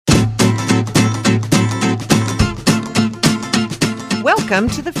Welcome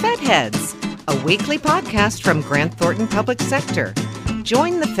to the Fed Heads, a weekly podcast from Grant Thornton Public Sector.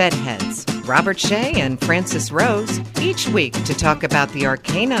 Join the Fed Heads, Robert Shea and Francis Rose, each week to talk about the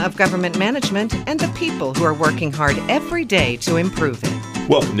arcana of government management and the people who are working hard every day to improve it.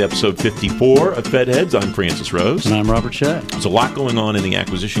 Welcome to episode 54 of Fed Heads. I'm Francis Rose. And I'm Robert Shea. There's a lot going on in the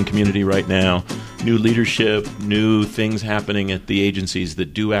acquisition community right now. New leadership, new things happening at the agencies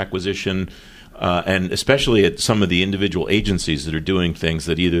that do acquisition, and especially at some of the individual agencies that are doing things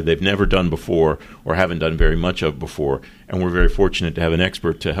that either they've never done before or haven't done very much of before. And we're very fortunate to have an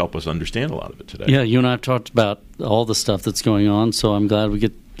expert to help us understand a lot of it today. Yeah, you and I have talked about all the stuff that's going on, so I'm glad we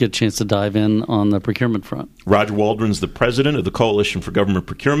get a chance to dive in on the procurement front. Roger Waldron's the president of the Coalition for Government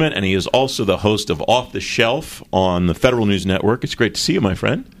Procurement, and he is also the host of Off the Shelf on the Federal News Network. It's great to see you, my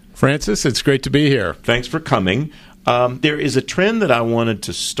friend. Francis, it's great to be here. Thanks for coming. There is a trend that I wanted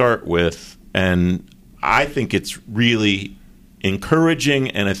to start with, and I think it's really encouraging,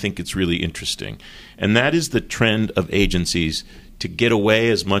 and I think it's really interesting. And that is the trend of agencies to get away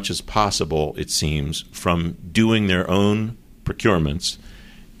as much as possible, it seems, from doing their own procurements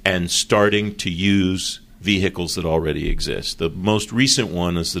and starting to use vehicles that already exist. The most recent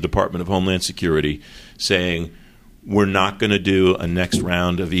one is the Department of Homeland Security saying, we're not going to do a next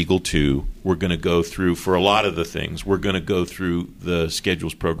round of Eagle 2. We're going to go through, for a lot of the things, we're going to go through the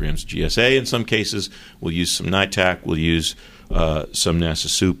schedules programs, GSA in some cases. We'll use some NITAC. We'll use some NASA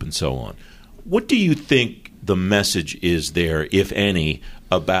SOUP and so on. What do you think the message is there, if any,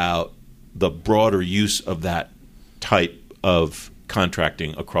 about the broader use of that type of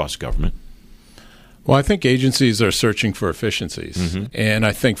contracting across government? Well, I think agencies are searching for efficiencies, and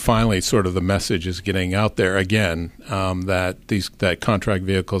I think finally sort of the message is getting out there again that contract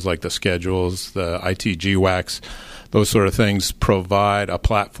vehicles like the schedules, the IT GWACs, those sort of things provide a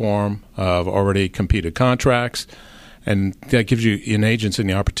platform of already competed contracts, and that gives you an agency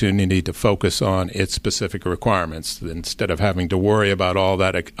the opportunity to focus on its specific requirements instead of having to worry about all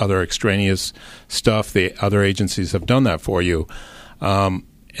that other extraneous stuff. The other agencies have done that for you.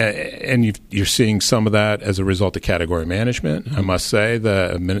 And you're seeing some of that as a result of category management. I must say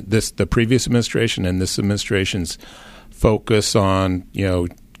the previous administration and this administration's focus on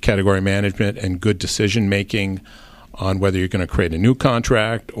category management and good decision making on whether you're going to create a new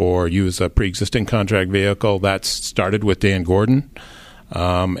contract or use a pre-existing contract vehicle. That started with Dan Gordon,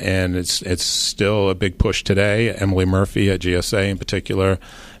 and it's still a big push today. Emily Murphy at GSA in particular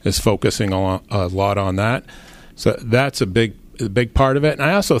is focusing a lot on that. So that's a big part of it. And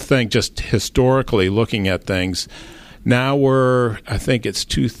I also think just historically looking at things, now I think it's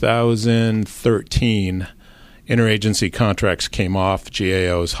 2013, interagency contracts came off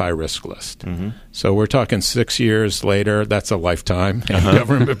GAO's high-risk list. Mm-hmm. So we're talking 6 years later. That's a lifetime in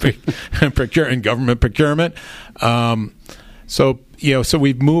government procurement. So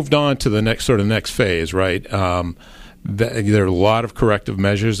we've moved on to the next phase, right? There are a lot of corrective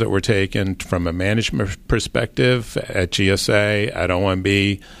measures that were taken from a management perspective at GSA, at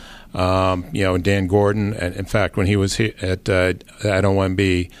OMB, and Dan Gordon. And in fact, when he was here at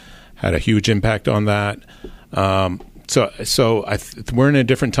OMB, had a huge impact on that. So we're in a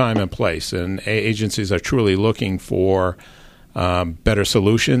different time and place, and agencies are truly looking for better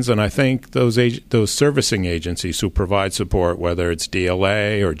solutions. And I think those servicing agencies who provide support, whether it's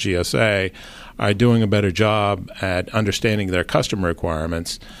DLA or GSA, are doing a better job at understanding their customer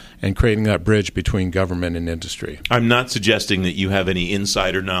requirements and creating that bridge between government and industry. I'm not suggesting that you have any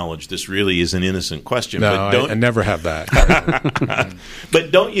insider knowledge. This really is an innocent question. No, I never have that.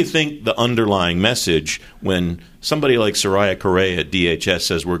 But don't you think the underlying message when somebody like Soraya Correa at DHS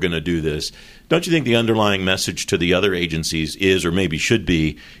says we're going to do this, don't you think the underlying message to the other agencies is, or maybe should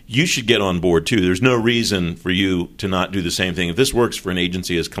be, you should get on board too? There's no reason for you to not do the same thing. If this works for an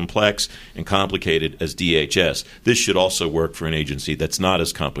agency as complex and complicated as DHS, this should also work for an agency that's not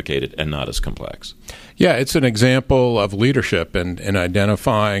as complicated and not as complex. Yeah, it's an example of leadership and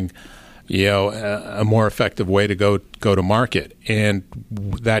identifying a more effective way to go to market, and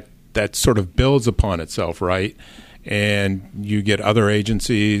that sort of builds upon itself, right? And you get other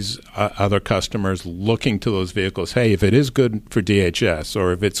agencies, other customers looking to those vehicles. Hey, if it is good for DHS,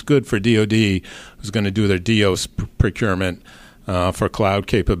 or if it's good for DOD, who's going to do their DOS procurement for cloud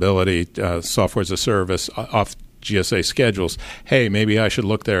capability, software as a service off GSA schedules, hey, maybe I should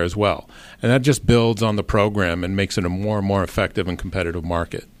look there as well. And that just builds on the program and makes it a more and more effective and competitive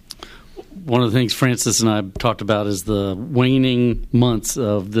market. One of the things Francis and I talked about is the waning months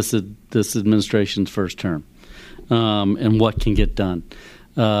of this administration's first term. And what can get done.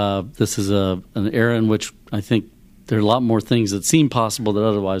 This is an era in which I think there are a lot more things that seem possible that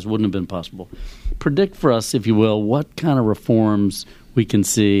otherwise wouldn't have been possible. Predict for us, if you will, what kind of reforms we can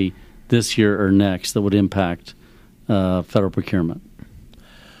see this year or next that would impact federal procurement?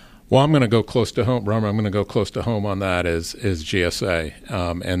 Well, I'm going to go close to home, Robert. I'm going to go close to home on that is GSA.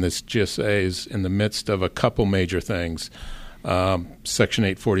 And this GSA is in the midst of a couple major things. Section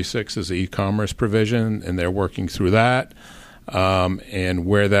 846 is the e-commerce provision, and they're working through that. And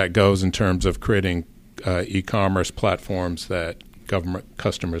where that goes in terms of creating e-commerce platforms that government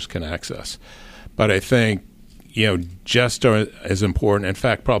customers can access. But I think, just as important, in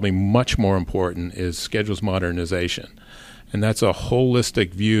fact, probably much more important, is schedules modernization. And that's a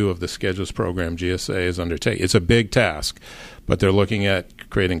holistic view of the schedules program GSA is undertaking. It's a big task, but they're looking at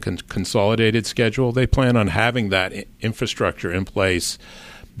creating consolidated schedule. They plan on having that infrastructure in place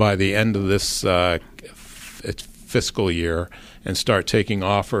by the end of this fiscal year and start taking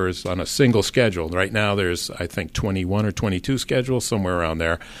offers on a single schedule. Right now there's, I think, 21 or 22 schedules, somewhere around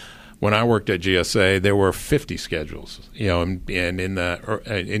there. When I worked at GSA, there were 50 schedules, and in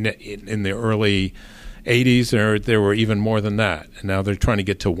the early 80s, there were even more than that. And now they're trying to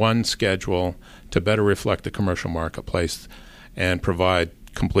get to one schedule to better reflect the commercial marketplace and provide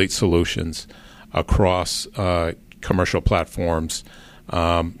complete solutions across commercial platforms,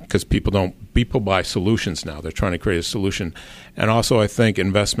 because people buy solutions now. They're trying to create a solution. And also, I think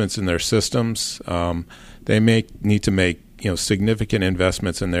investments in their systems, they need to make significant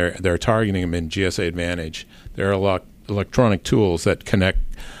investments in they're targeting them in GSA Advantage. There are electronic tools that connect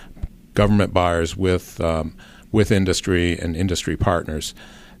government buyers with industry and industry partners.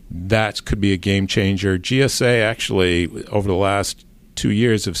 That could be a game changer. GSA actually, over the last 2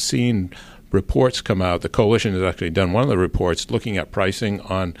 years, have seen reports come out. The coalition has actually done one of the reports looking at pricing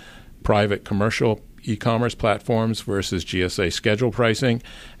on private commercial e-commerce platforms versus GSA schedule pricing,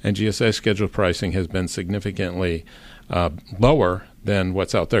 and GSA schedule pricing has been significantly lower than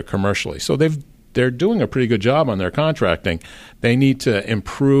what's out there commercially. So they're doing a pretty good job on their contracting. They need to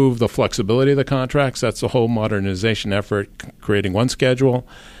improve the flexibility of the contracts. That's the whole modernization effort, creating one schedule.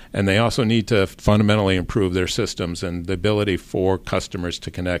 And they also need to fundamentally improve their systems and the ability for customers to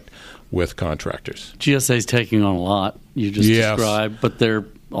connect with contractors. GSA is taking on a lot, you just described, but they're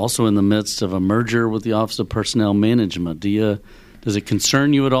also in the midst of a merger with the Office of Personnel Management. Does it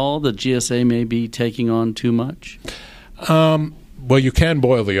concern you at all that GSA may be taking on too much? Well, you can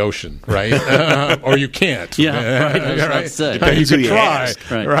boil the ocean, right? Or you can't. Yeah, right. I was about to say. You can try.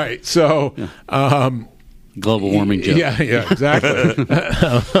 Right. So, global warming joke. Yeah, exactly.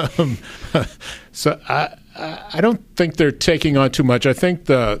 So I don't think they're taking on too much. I think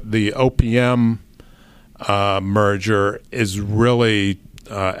the OPM merger is really,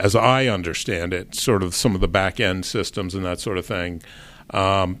 as I understand it, sort of some of the back-end systems and that sort of thing,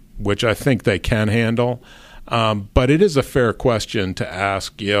 which I think they can handle. But it is a fair question to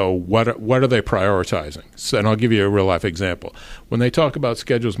ask, what are they prioritizing? So, and I'll give you a real-life example. When they talk about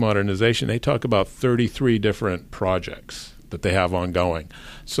schedules modernization, they talk about 33 different projects that they have ongoing.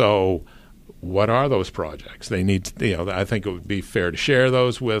 So what are those projects? They need to, I think it would be fair to share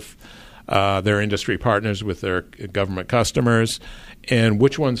those with their industry partners, with their government customers, and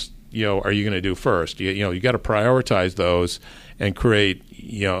which ones are you going to do first? You got to prioritize those and create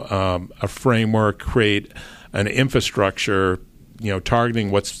a framework, create an infrastructure,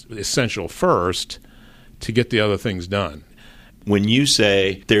 targeting what's essential first to get the other things done. When you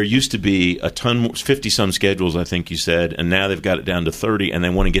say there used to be 50-some schedules, I think you said, and now they've got it down to 30 and they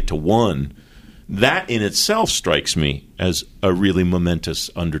want to get to one, that in itself strikes me as a really momentous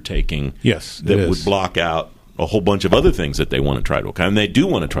undertaking. Yes, that would block out a whole bunch of other things that they want to try to accomplish. And they do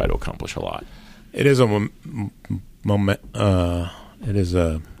want to try to accomplish a lot. It is a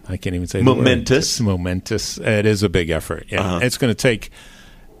I can't even say momentous. Momentous. It is a big effort. Yeah, It's going to take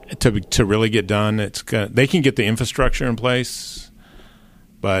to really get done. They can get the infrastructure in place,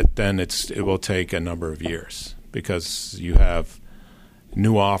 but then it will take a number of years because you have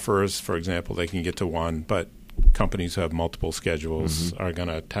new offers. For example, they can get to one, but companies who have multiple schedules are going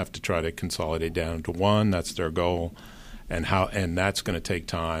to have to try to consolidate down to one. That's their goal, and that's going to take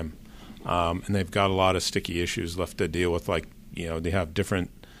time. And they've got a lot of sticky issues left to deal with. They have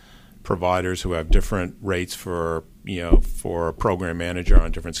different providers who have different rates for a program manager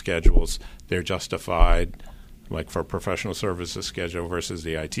on different schedules. They're justified, like for a professional services schedule versus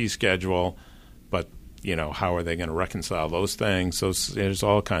the IT schedule. But how are they going to reconcile those things? So there's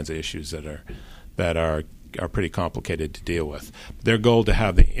all kinds of issues that are pretty complicated to deal with. Their goal to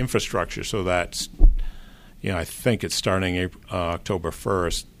have the infrastructure so that I think it's starting October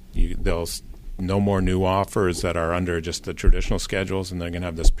 1st. They'll no more new offers that are under just the traditional schedules, and they're going to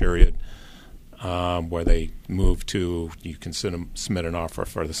have this period where they move to you can submit an offer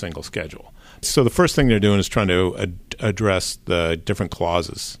for the single schedule. So the first thing they're doing is trying to address the different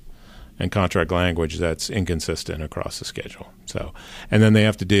clauses and contract language that's inconsistent across the schedule. So, and then they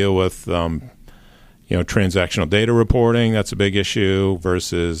have to deal with transactional data reporting. That's a big issue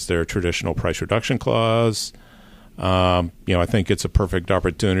versus their traditional price reduction clause. I think it's a perfect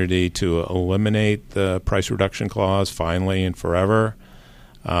opportunity to eliminate the price reduction clause finally and forever.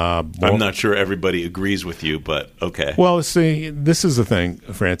 I'm not sure everybody agrees with you, but okay. Well, see, this is the thing,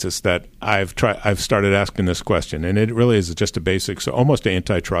 Francis, that I've started asking this question, and it really is just a basic, so almost an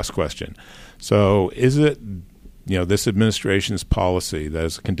antitrust question. So is it, this administration's policy that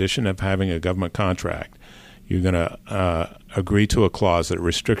as a condition of having a government contract, you're going to agree to a clause that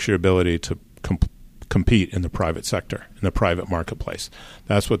restricts your ability to compete in the private sector, in the private marketplace?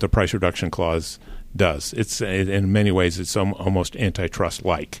 That's what the price reduction clause does. In many ways, it's almost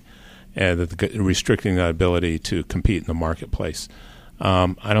antitrust-like, restricting the ability to compete in the marketplace.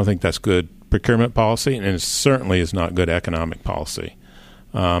 I don't think that's good procurement policy, and it certainly is not good economic policy.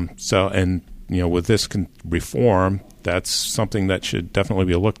 With this reform, that's something that should definitely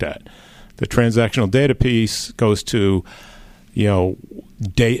be looked at. The transactional data piece goes to,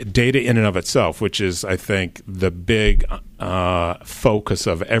 data in and of itself, which is, I think, the big focus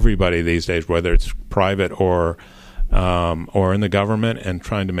of everybody these days, whether it's private or in the government, and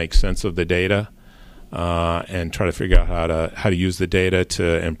trying to make sense of the data and try to figure out how to use the data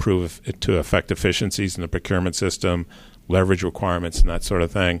to affect efficiencies in the procurement system, leverage requirements, and that sort of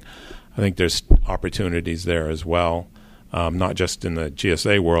thing. I think there's opportunities there as well. Not just in the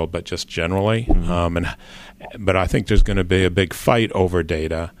GSA world, but just generally. But I think there's going to be a big fight over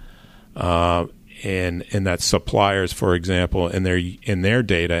data, and that suppliers, for example, in their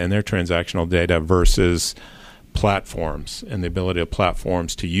data, in their transactional data, versus platforms and the ability of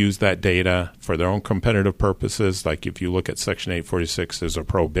platforms to use that data for their own competitive purposes. Like if you look at Section 846, there's a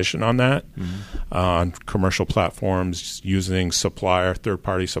prohibition on that, on commercial platforms using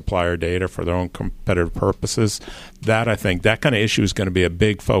third-party supplier data for their own competitive purposes. That, I think, that kind of issue is going to be a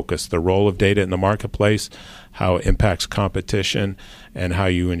big focus, the role of data in the marketplace, how it impacts competition, and how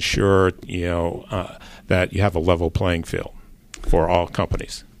you ensure that you have a level playing field for all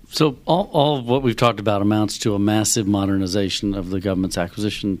companies. So all of what we've talked about amounts to a massive modernization of the government's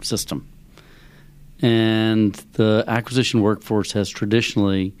acquisition system. And the acquisition workforce has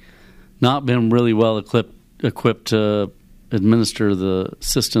traditionally not been really well equipped to administer the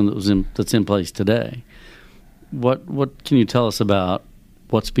system that's in place today. What can you tell us about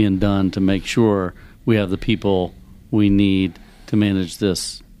what's being done to make sure we have the people we need to manage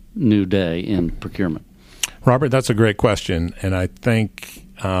this new day in procurement? Robert, that's a great question, and I think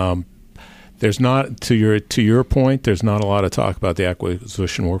there's not, to your point, there's not a lot of talk about the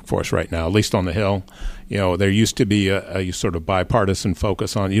acquisition workforce right now, at least on the Hill. There used to be a sort of bipartisan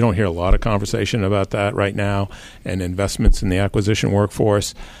focus on. You don't hear a lot of conversation about that right now, and investments in the acquisition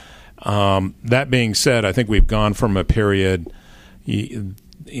workforce. That being said, I think we've gone from a period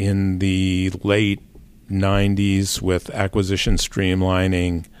in the late 90s with acquisition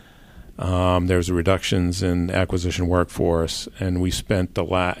streamlining. There's reductions in acquisition workforce, and we spent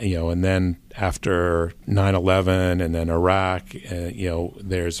and then after 9/11 and then Iraq,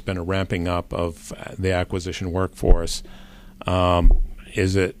 there's been a ramping up of the acquisition workforce. So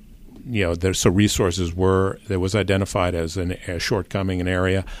resources there was identified as a shortcoming, an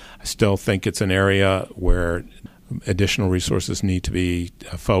area. I still think it's an area where additional resources need to be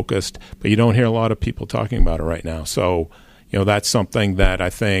focused, but you don't hear a lot of people talking about it right now. So, that's something that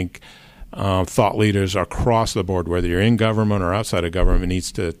I think thought leaders across the board, whether you're in government or outside of government,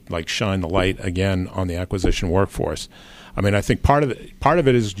 needs to shine the light again on the acquisition workforce. I mean, I think part of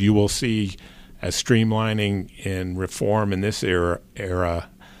it is you will see as streamlining and reform in this era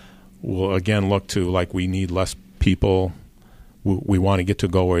will again look to we need less people. We want to get to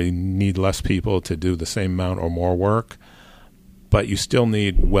go where you need less people to do the same amount or more work, but you still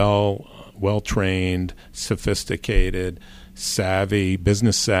need well-trained, sophisticated,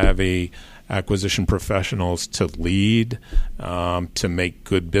 business savvy acquisition professionals to lead, to make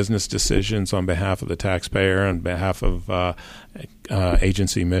good business decisions on behalf of the taxpayer, on behalf of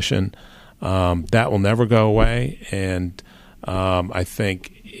agency mission. That will never go away, and I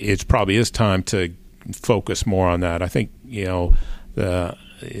think it probably is time to focus more on that. I think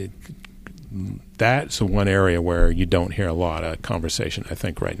that's one area where you don't hear a lot of conversation, I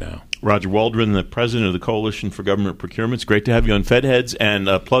think, right now. Roger Waldron, the president of the Coalition for Government Procurement. It's great to have you on Fedheads, and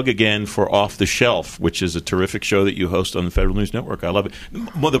plug again for Off the Shelf, which is a terrific show that you host on the Federal News Network. I love it.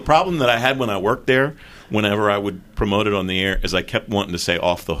 Well, the problem that I had when I worked there, whenever I would promote it on the air, is I kept wanting to say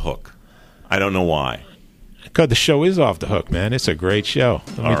off the hook. I don't know why. Because the show is off the hook, man. It's a great show.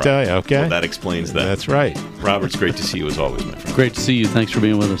 Let me tell you, okay? Well, that explains that. That's right. Robert, it's great to see you as always, my friend. Great to see you. Thanks for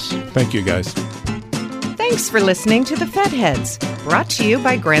being with us. Thank you, guys. Thanks for listening to The Fed Heads, brought to you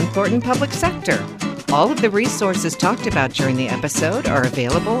by Grant Thornton Public Sector. All of the resources talked about during the episode are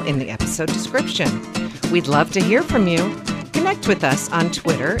available in the episode description. We'd love to hear from you. Connect with us on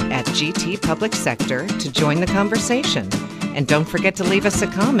Twitter at GT Public Sector to join the conversation. And don't forget to leave us a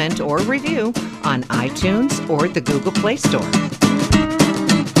comment or review on iTunes or the Google Play Store.